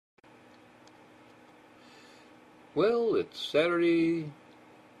Well, it's Saturday,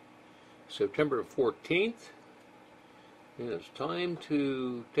 September 14th, and it's time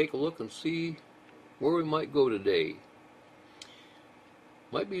to take a look and see where we might go today.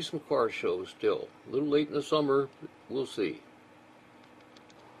 Might be some car shows still. A little late in the summer, but we'll see.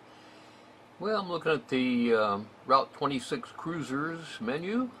 Well, I'm looking at the Route 26 Cruisers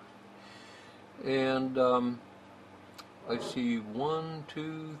menu, and I see 1,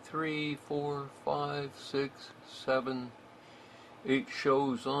 2, 3, 4, 5, 6, 7, 8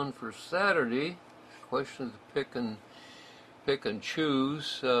 shows on for Saturday. Question is pick and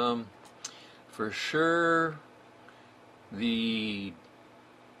choose. For sure, the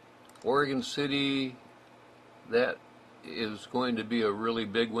Oregon City, that is going to be a really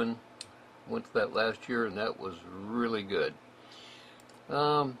big one. Went to that last year and that was really good.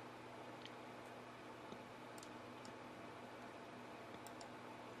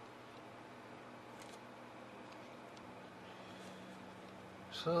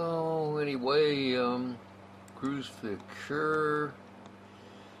 So anyway, cruise fixture,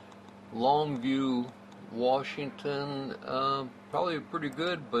 Longview, Washington, probably pretty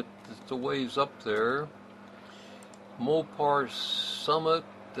good, but it's a ways up there. Mopar Summit,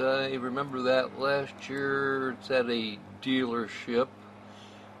 I remember that last year. It's at a dealership.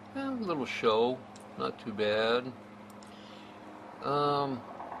 A little show, not too bad. Fun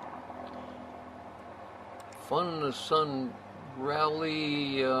in the Sun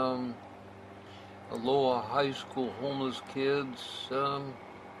Rally, Aloha High School homeless kids,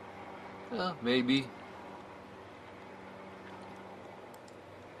 maybe.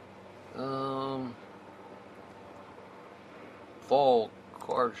 Fall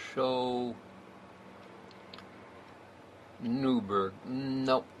car show, Newburgh,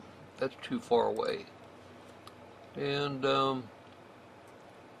 nope, that's too far away. And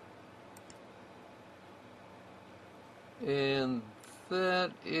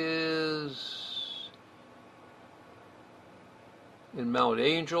that is in Mount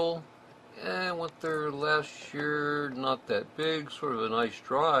Angel. I went there last year, not that big, sort of a nice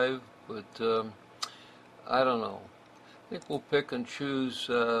drive, but I don't know. I think we'll pick and choose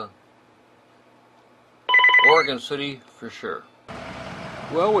Oregon City for sure.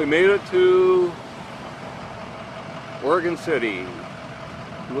 Well, we made it to Oregon City.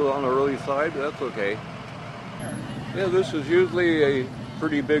 A little on the early side, but that's okay. Yeah, this is usually a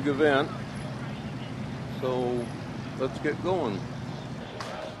pretty big event, so let's get going.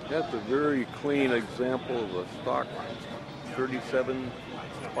 That's a very clean example of a stock 37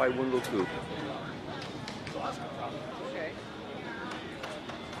 5-window coupe.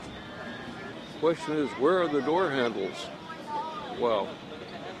 Question is, where are the door handles? Wow.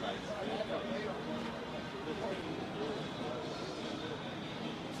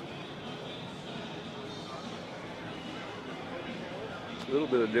 A little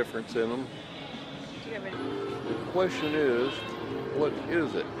bit of difference in them. The question is, what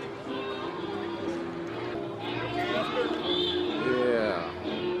is it? Yeah.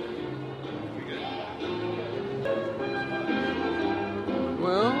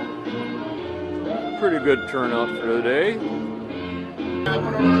 Well, pretty good turnout for today.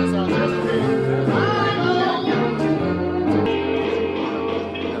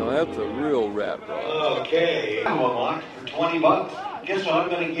 Now that's a real rat rod. Okay, I'm a lot for 20 bucks. Guess what I'm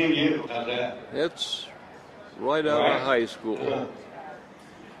going to give you? How's that? It's right out of high school.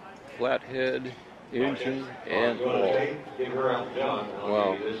 Flathead, engine, and all.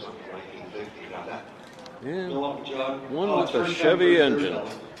 Wow. And one with a Chevy engine.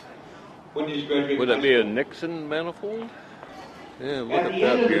 Would it be a Nixon manifold? Yeah, look at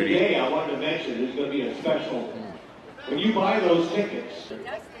that beauty. Today, I wanted to mention there's going to be a special. When you buy those tickets,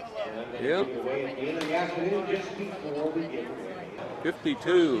 yep.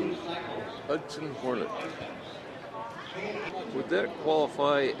 52 Hudson Hornet. Would that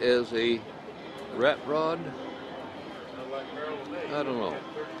qualify as a rat rod? I don't know.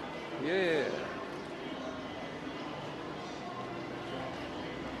 Yeah.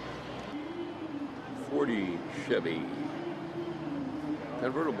 '40 Chevy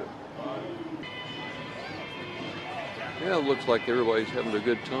convertible. Yeah, it looks like everybody's having a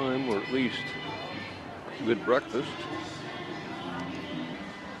good time, or at least a good breakfast.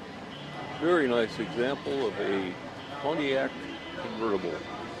 Very nice example of a Pontiac convertible.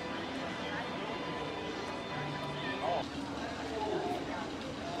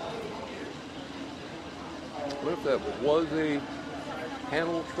 What if that was a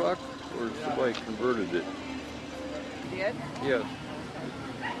panel truck, or somebody converted it? Did? Yes.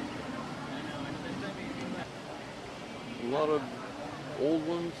 A lot of old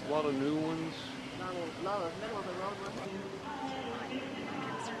ones, a lot of new ones. Not a middle of the road with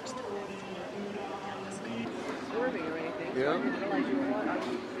swerving or anything. So Yeah. I didn't realize you were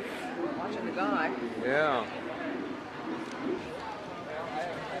watching the guy. Yeah.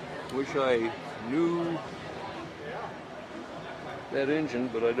 Wish I knew that engine,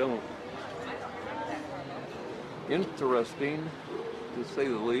 but I don't. Interesting, to say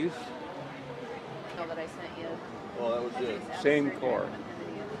the least. No, that I sent you. Well, that was it. Same car.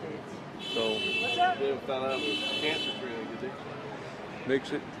 So What's up? They haven't found out it was cancer free, did they?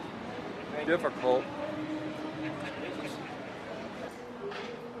 makes it difficult.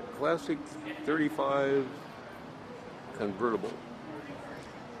 Classic 35 convertible,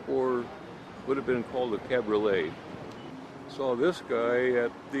 or would have been called a cabriolet. Saw this guy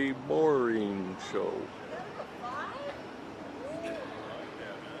at the boring show.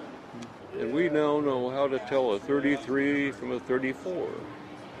 And we now know how to tell a 33 from a 34.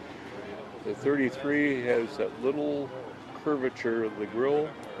 The 33 has that little curvature of the grille,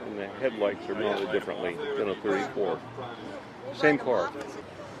 and the headlights are mounted differently than a 34. Same car.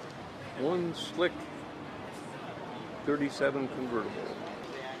 One slick 37 convertible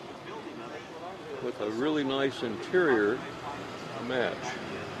with a really nice interior to match.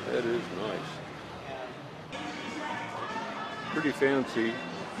 That is nice. Pretty fancy.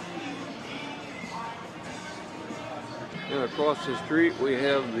 And across the street we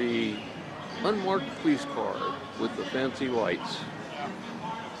have the unmarked police car with the fancy lights.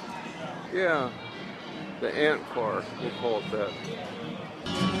 Yeah, the ant car, we'll call it that.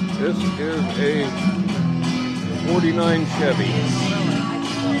 This is a 49 Chevy.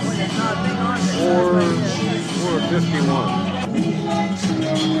 Or a 51.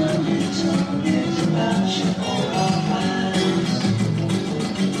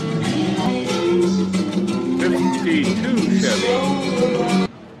 52 Chevy.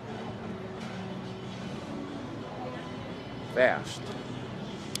 Fast.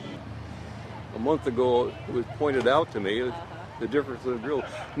 A month ago, it was pointed out to me the difference in the grill.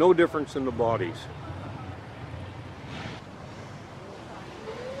 No difference in the bodies.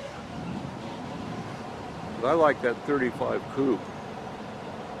 But I like that 35 coupe.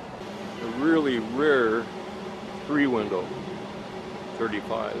 A really rare 3-window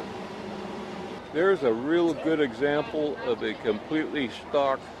 35. There's a real good example of a completely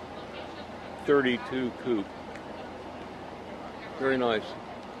stock 32 coupe. Very nice.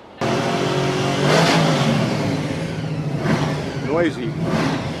 Noisy.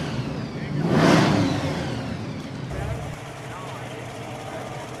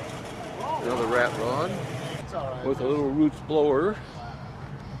 Another rat rod with a little roots blower.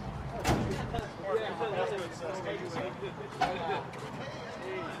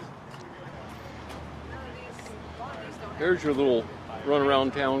 There's your little run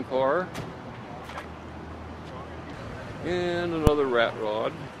around town car. And another rat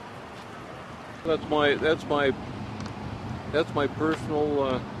rod. That's my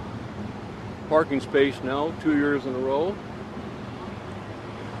personal parking space now, 2 years in a row.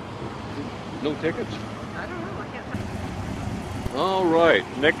 No tickets? I don't know. I can't find. All right,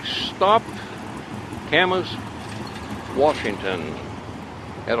 next stop, Camas, Washington.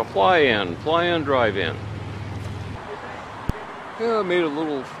 At a fly-in, drive-in. Yeah, I made a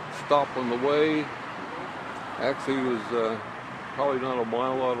little stop on the way. Actually, it was probably not a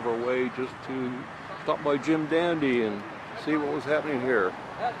mile out of our way just to stop by Jim Dandy and see what was happening here.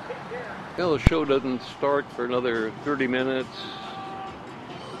 Yeah, the show doesn't start for another 30 minutes,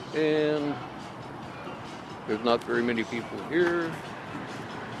 and there's not very many people here,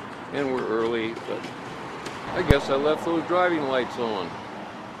 and we're early, but I guess I left those driving lights on.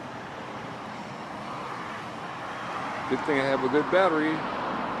 Good thing I have a good battery.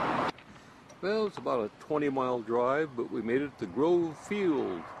 Well, it's about a 20-mile drive, but we made it to Grove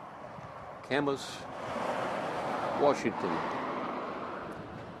Field, Camas, Washington.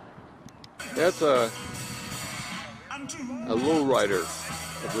 That's a lowrider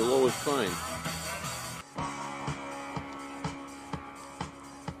of the lowest kind.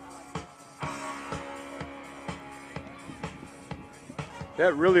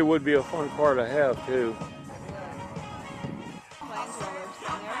 That really would be a fun car to have, too.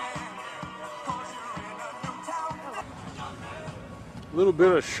 A little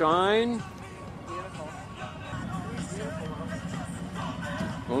bit of shine.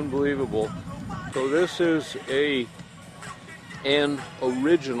 Unbelievable. So this is an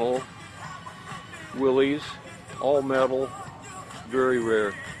original Willys, all metal, very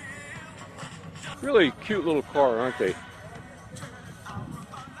rare. Really cute little car, aren't they?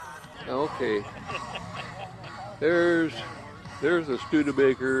 Okay. There's a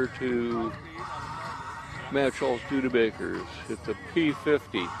Studebaker to Match all Studebakers. It's a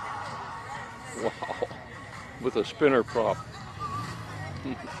P50. Wow. With a spinner prop.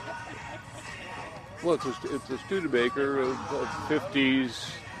 Well, it's a Studebaker, a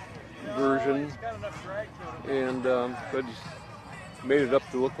 50s version, and but made it up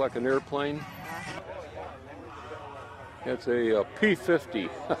to look like an airplane. It's a P50. Still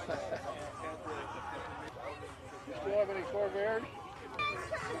have any Corvair?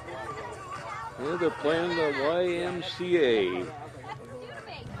 Yeah, they're playing the YMCA.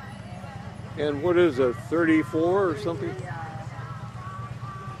 And what is a 34 or something?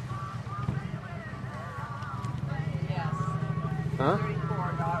 Huh?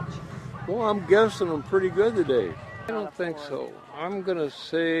 Well, I'm guessing them pretty good today. I don't think so. I'm going to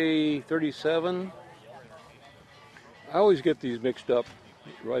say 37. I always get these mixed up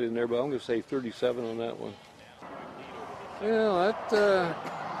right in there, but I'm going to say 37 on that one. Yeah,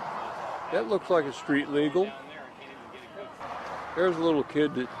 that looks like a street legal. There's a little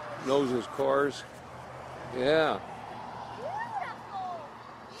kid that knows his cars. Yeah.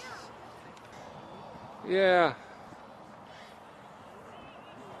 Yeah.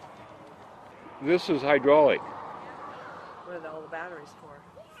 This is hydraulic. What are all the batteries for?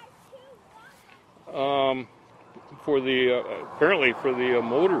 For the apparently for the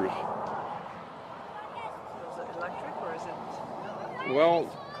motors. Is it electric or is it? Well,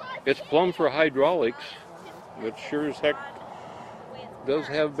 it's plumbed for hydraulics. It sure as heck does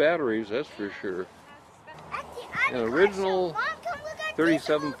have batteries, that's for sure. An original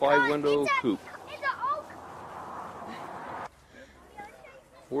 37 5-window coupe.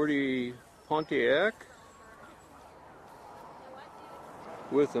 40 Pontiac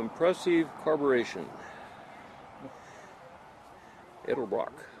with impressive carburation.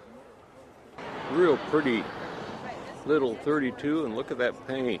 Edelbrock. Real pretty little 32, and look at that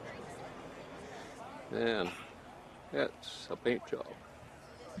paint. Man, that's a paint job.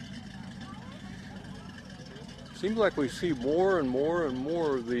 Seems like we see more and more and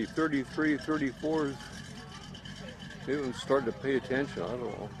more of the 33, 34s. Even starting to pay attention, I don't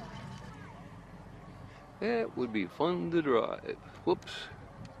know. That would be fun to drive. Whoops.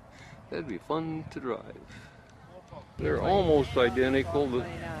 That'd be fun to drive. They're almost identical. 29.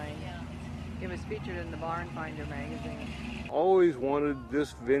 It was featured in the Barn Finder magazine. Always wanted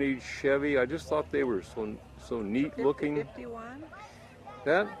this vintage Chevy. I just thought they were so neat looking. 51?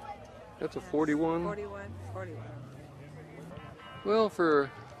 That's a 41. 41. Well,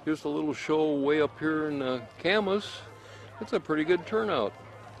 for just a little show way up here in Camas, it's a pretty good turnout.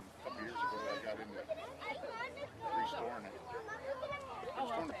 A couple years ago, I got into restoring it.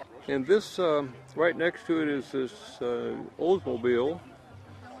 And this, right next to it is this Oldsmobile.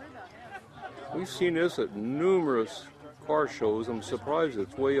 We've seen this at numerous car shows. I'm surprised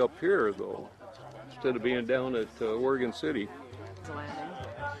it's way up here, though, instead of being down at Oregon City.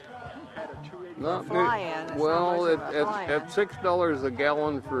 Not Fly-in. well, at $6 a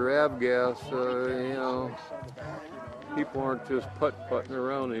gallon for avgas, you know, people aren't just putt-putting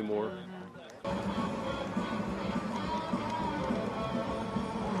around anymore.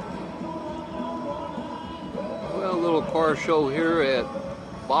 Well, a little car show here at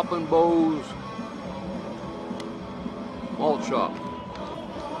Boppin' Bo's Malt Shop.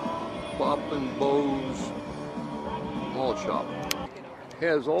 Boppin' Bo's Malt Shop.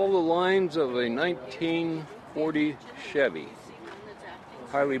 Has all the lines of a 1940 Chevy.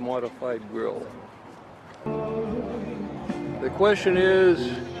 Highly modified grille. The question is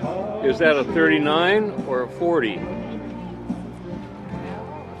that a 39 or a 40?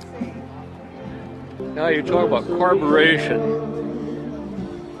 Now you talk about carburation.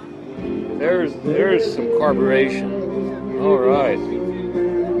 There's some carburation. All right.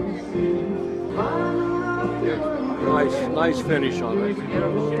 Nice finish on it.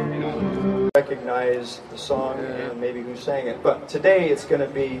 Recognize the song and maybe who sang it, but today it's going to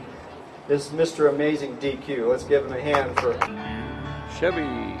be this Mr. Amazing DQ. Let's give him a hand for Chevy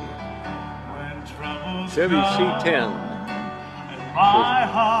C10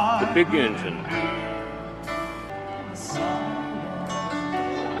 with the big engine.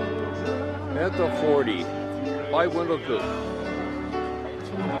 That's a 40, 5-window coupe.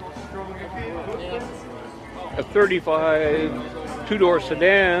 A 35 two-door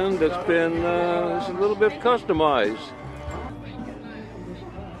sedan that's been a little bit customized.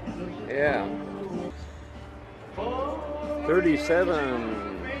 Yeah.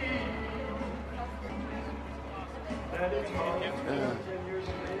 37.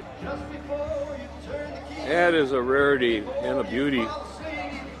 That is a rarity and a beauty.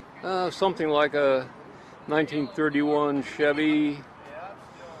 Something like a 1931 Chevy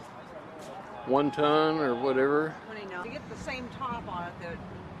 1 ton or whatever. 29. You get the same top on it, it's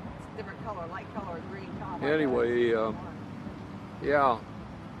different color, light color, green top. Anyway, yeah,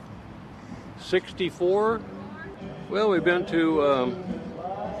 64. Well, we've been to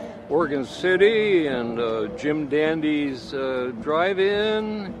Oregon City and Jim Dandy's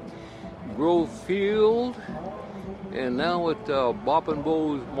Drive-In, Grove Field, and now at Bop and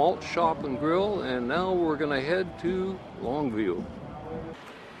Bo's Malt Shop and Grill, and now we're going to head to Longview.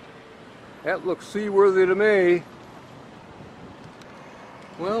 That looks seaworthy to me.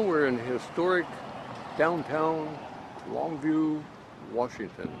 Well, we're in historic downtown Longview,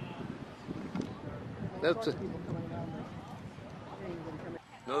 Washington. That's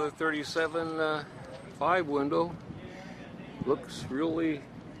another 37.5 window. Looks really,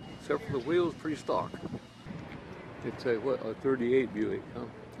 except for the wheels, pretty stock. It's a, what, a 38 Buick, huh?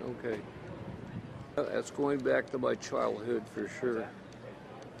 Okay. That's going back to my childhood for sure.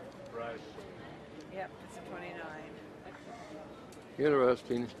 Yep, it's a 29.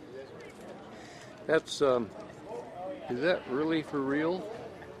 Interesting. That's, is that really for real?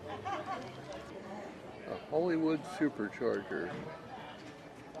 A Hollywood supercharger.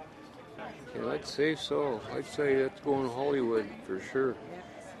 Yeah, I'd say so. I'd say that's going Hollywood for sure.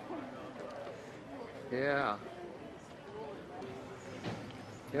 Yeah.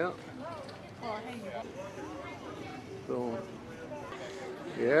 Yeah. So,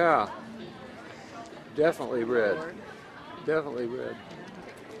 yeah. Definitely red. Definitely red.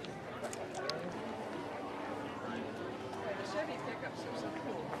 Chevy pickups are so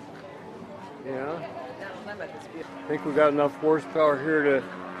cool. Yeah. That limit is beautiful. I think we got enough horsepower here to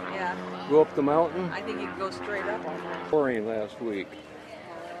Yeah, go up the mountain. I think you can go straight up on that. Pouring last week.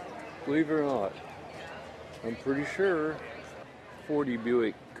 Believe it or not. I'm pretty sure 40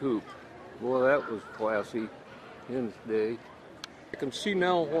 Buick Coupe. Boy, that was classy in its day. I can see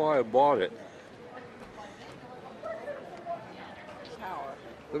now why I bought it. Tower.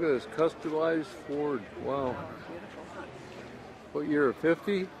 Look at this customized Ford. Wow. Beautiful. What year?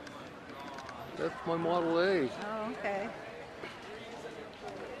 50? That's my Model A. Oh, okay.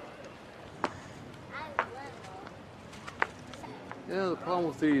 Yeah, the problem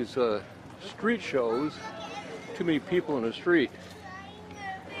with these street shows, too many people in the street.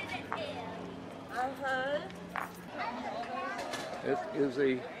 It is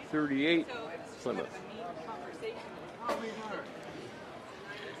a 38 Plymouth.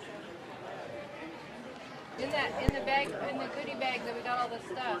 In the bag, in the goodie bag that we got all the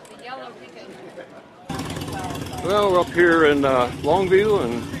stuff, the yellow ticket. Well, we're up here in Longview,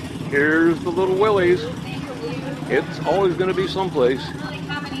 and here's the Little Willies. It's always going to be someplace.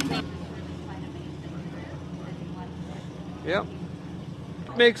 Yep.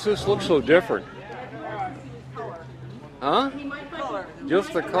 What makes this look so different? Huh? Color.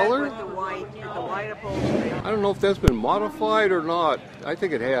 Just the color? With the white upholstery. I don't know if that's been modified or not. I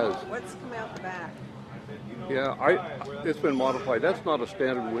think it has. What's come out the back? Yeah, it's been modified. That's not a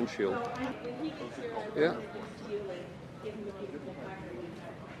standard windshield. Yeah.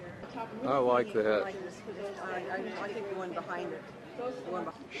 I like that. I think the one behind it. The one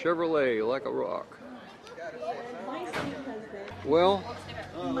behind. Chevrolet, like a rock. Well,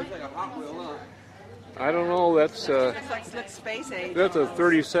 I don't know. That's It's like slick space age. that's a almost.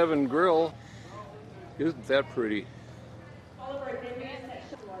 37 grill. Isn't that pretty?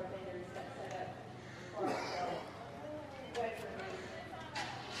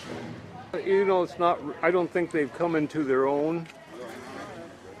 You know, it's not. I don't think they've come into their own.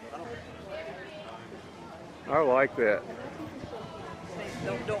 I like that.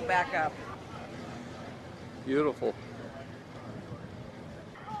 Don't back up. Beautiful.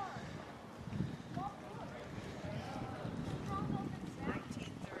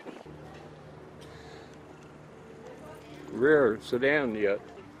 Rare sedan yet.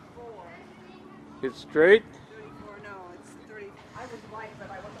 It's straight. 34, no, it's 30. I was white,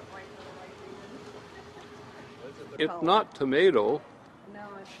 but I wasn't white for the right reason. It's not tomato. No,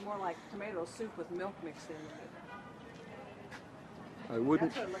 it's more like tomato soup with milk mixed in with it. I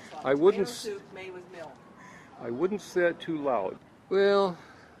wouldn't. That's what it looks like. I wouldn't. Tomato soup made with milk. I wouldn't say it too loud. Well,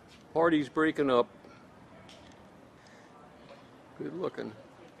 party's breaking up. Good looking.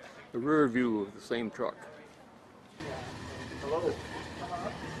 The rear view of the same truck. Hello.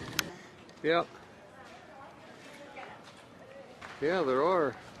 Yep. Yeah, there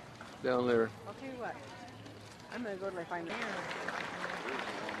are down there. I'll tell you what. I'm gonna go till I find it.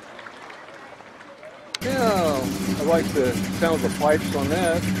 Yeah, I like the sound of the pipes on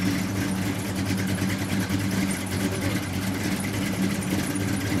that.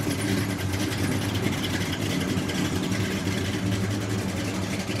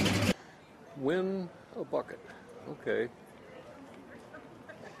 win a bucket. Okay.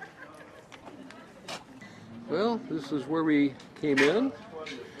 Well, this is where we came in.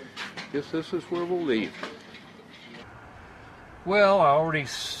 Guess this is where we'll leave. Well, I already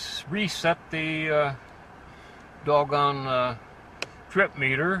reset the doggone trip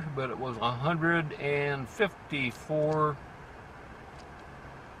meter, but it was 154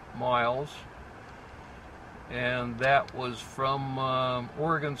 miles, and that was from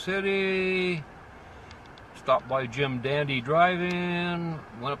Oregon City. Stopped by Jim Dandy Drive-In,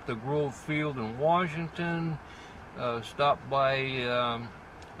 went up to Grove Field in Washington, stopped by a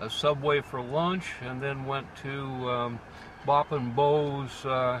Subway for lunch, and then went to Bop and Bo's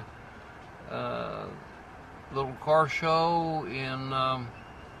little car show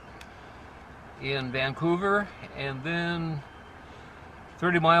in Vancouver, and then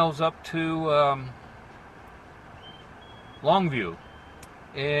 30 miles up to Longview.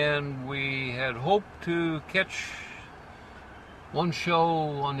 And we had hoped to catch one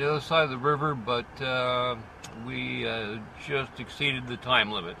show on the other side of the river, but we just exceeded the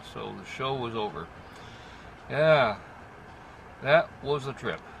time limit, so the show was over. Yeah, that was a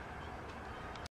trip.